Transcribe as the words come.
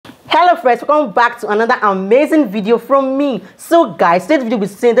Hello friends, welcome back to another amazing video from me. So guys, today's video will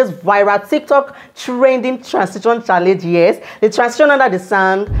be seeing this viral TikTok trending transition challenge. Yes, the transition under the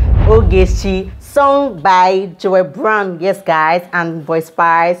song Ogechi, sung by Joel Brown. Yes guys, and Boy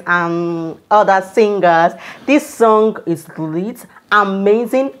Spice and other singers. This song is lit,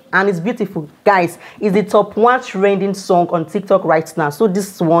 amazing, and it's beautiful. Guys, it's the top 1 trending song on TikTok right now. So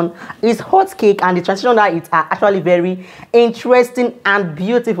this one is hot cake, and the transition that it are actually very interesting and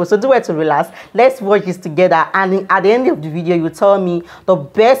beautiful. So do it to relax. Let's watch this together, and at the end of the video you tell me the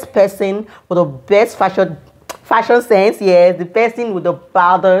best person with the best fashion sense. Yes, the person with the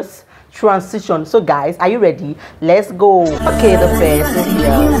baddest transition. So guys, are you ready? Let's go. Okay, the first is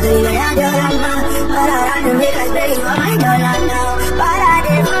here.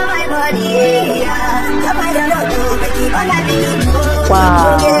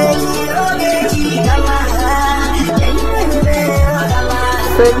 Wow.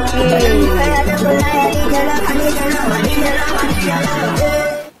 So cute.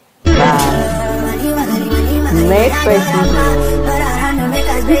 Wow. Next person.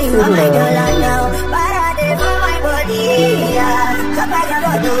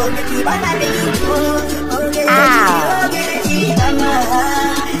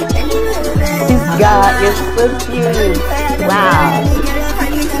 This guy is so cute. Wow.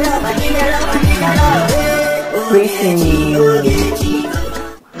 Pretty.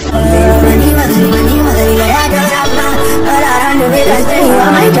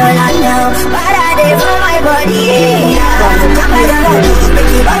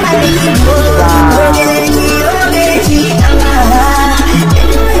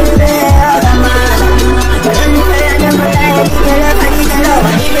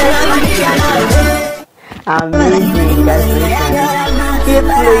 Amazing, guys. Cute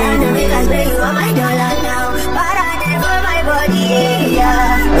lady.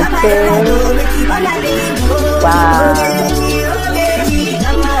 Okay. Wow.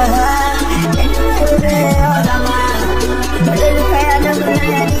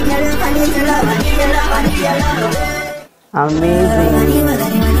 Amazing.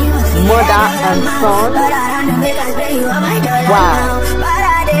 Mother and son. Wow.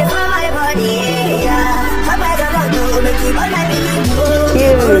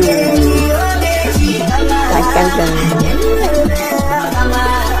 Cute. I can't believe.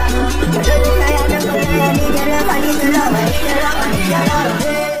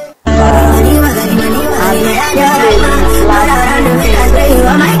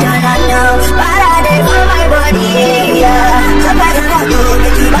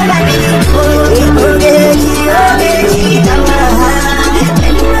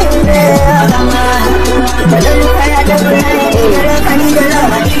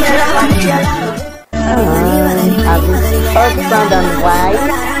 Husband and wife.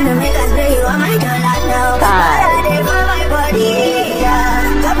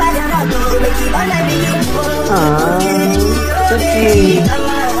 So cute.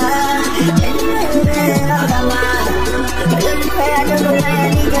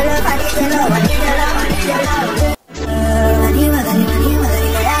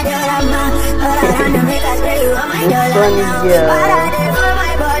 This one is here.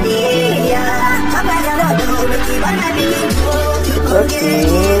 Okay,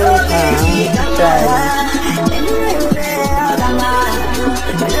 try.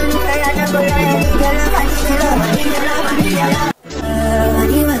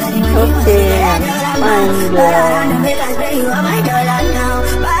 Okay, fine girl.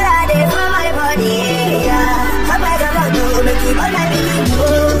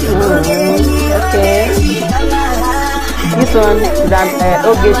 Okay. This one is an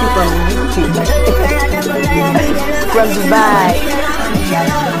Ogechi from UK. From Dubai.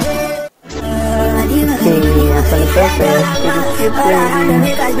 Okay, and for the process, it is cute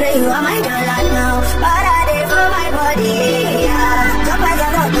lady.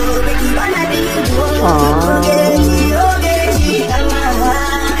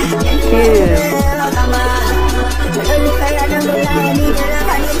 Cute.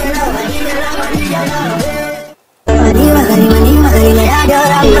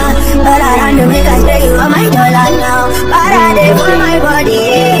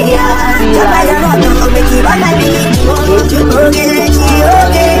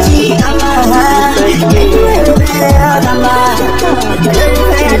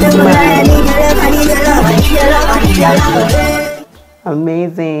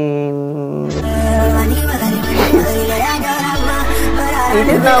 Amazing. It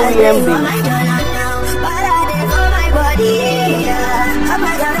is now WMB.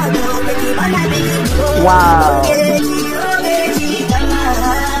 Wow.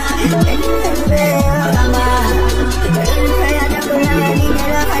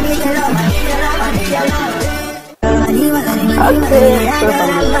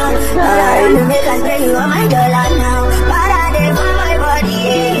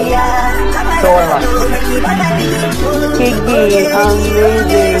 Kiki,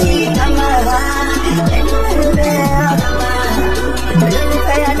 amazing.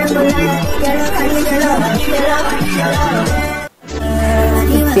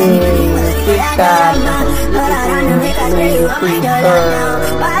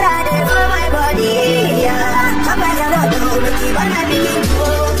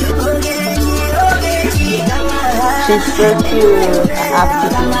 She's so cute. I have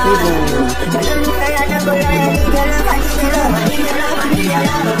to be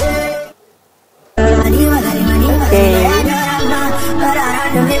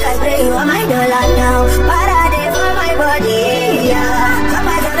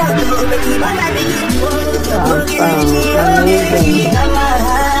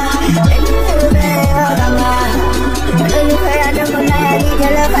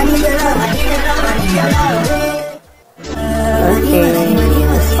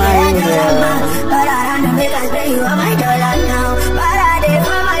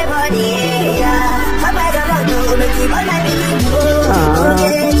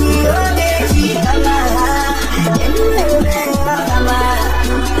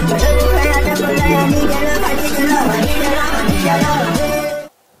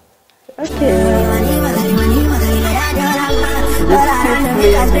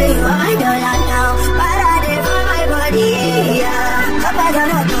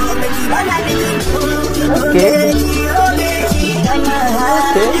kidding.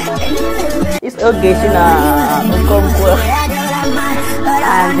 It's Ogechi na Okonkwo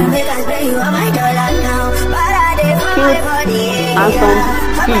and cute handsome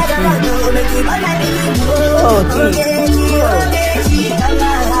fish. Oh, geez.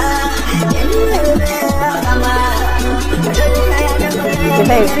 The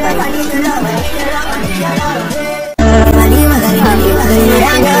hair is fine.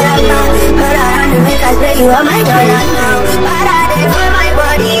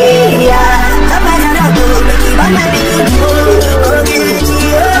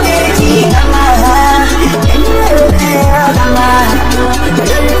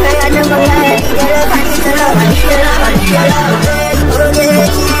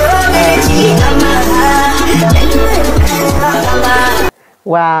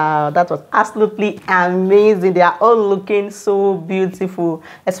 Wow, that was absolutely amazing. They are all looking so beautiful,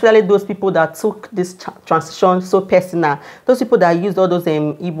 especially those people that took this transition so personal. Those people that used all those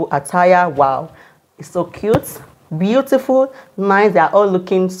Igbo attire. Wow, it's so cute, beautiful, nice. They are all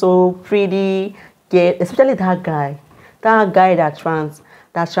looking so pretty. Yeah, especially that guy that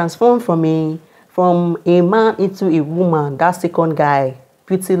transformed from a man into a woman. That second guy,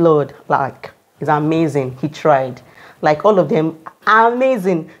 pretty Lord, like, is amazing. He tried. Like, all of them are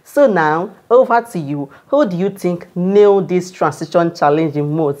amazing. So now, over to you. Who do you think nailed this transition challenge the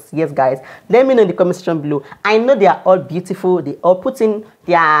most? Yes, guys. Let me know in the comment section below. I know they are all beautiful. They all put in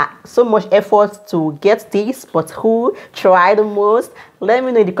their so much effort to get this. But who tried the most? Let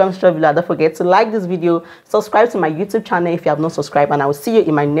me know in the comment section below. Don't forget to like this video. Subscribe to my YouTube channel if you have not subscribed. And I will see you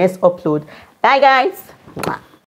in my next upload. Bye, guys.